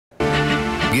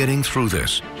Getting through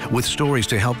this with stories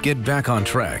to help get back on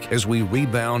track as we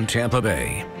rebound Tampa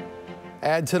Bay.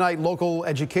 And tonight, local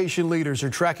education leaders are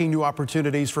tracking new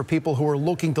opportunities for people who are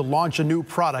looking to launch a new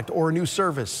product or a new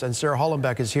service. And Sarah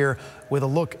Hollenbeck is here with a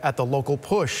look at the local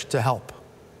push to help.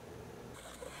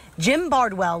 Jim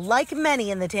Bardwell, like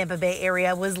many in the Tampa Bay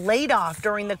area, was laid off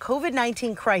during the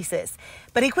COVID-19 crisis,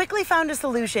 but he quickly found a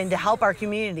solution to help our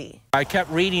community. I kept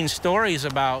reading stories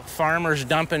about farmers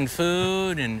dumping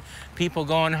food and people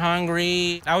going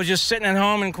hungry. I was just sitting at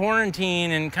home in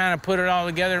quarantine and kind of put it all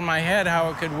together in my head how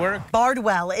it could work.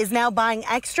 Bardwell is now buying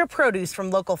extra produce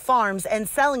from local farms and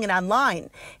selling it online.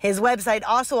 His website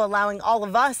also allowing all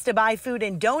of us to buy food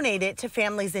and donate it to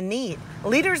families in need.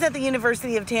 Leaders at the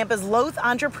University of Tampa's Loth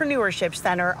Entrepreneurship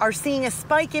Center are seeing a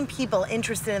spike in people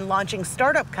interested in launching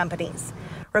startup companies.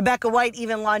 Rebecca White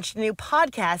even launched a new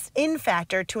podcast, In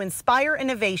Factor, to inspire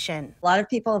innovation. A lot of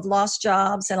people have lost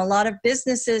jobs and a lot of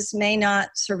businesses may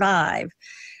not survive.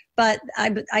 But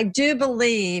I do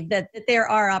believe that there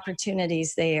are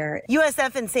opportunities there.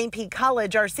 USF and St. Pete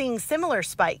College are seeing similar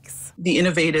spikes. The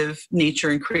innovative nature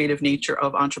and creative nature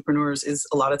of entrepreneurs is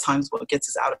a lot of times what gets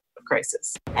us out of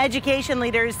crisis. Education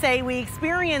leaders say we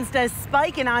experienced a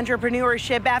spike in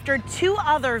entrepreneurship after two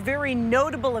other very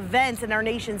notable events in our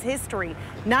nation's history,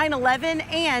 9/11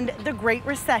 and the Great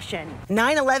Recession.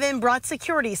 9/11 brought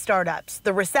security startups,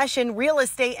 the recession, real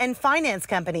estate and finance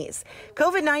companies.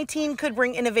 COVID-19 could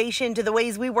bring innovation to the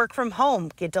ways we work from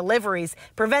home, get deliveries,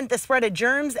 prevent the spread of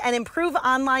germs, and improve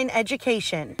online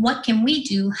education. What can we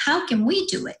do? How can we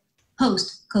do it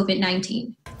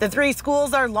post-COVID-19? The three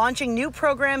schools are launching new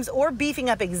programs or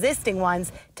beefing up existing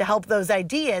ones to help those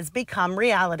ideas become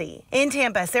reality. In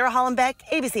Tampa, Sarah Hollenbeck,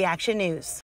 ABC Action News.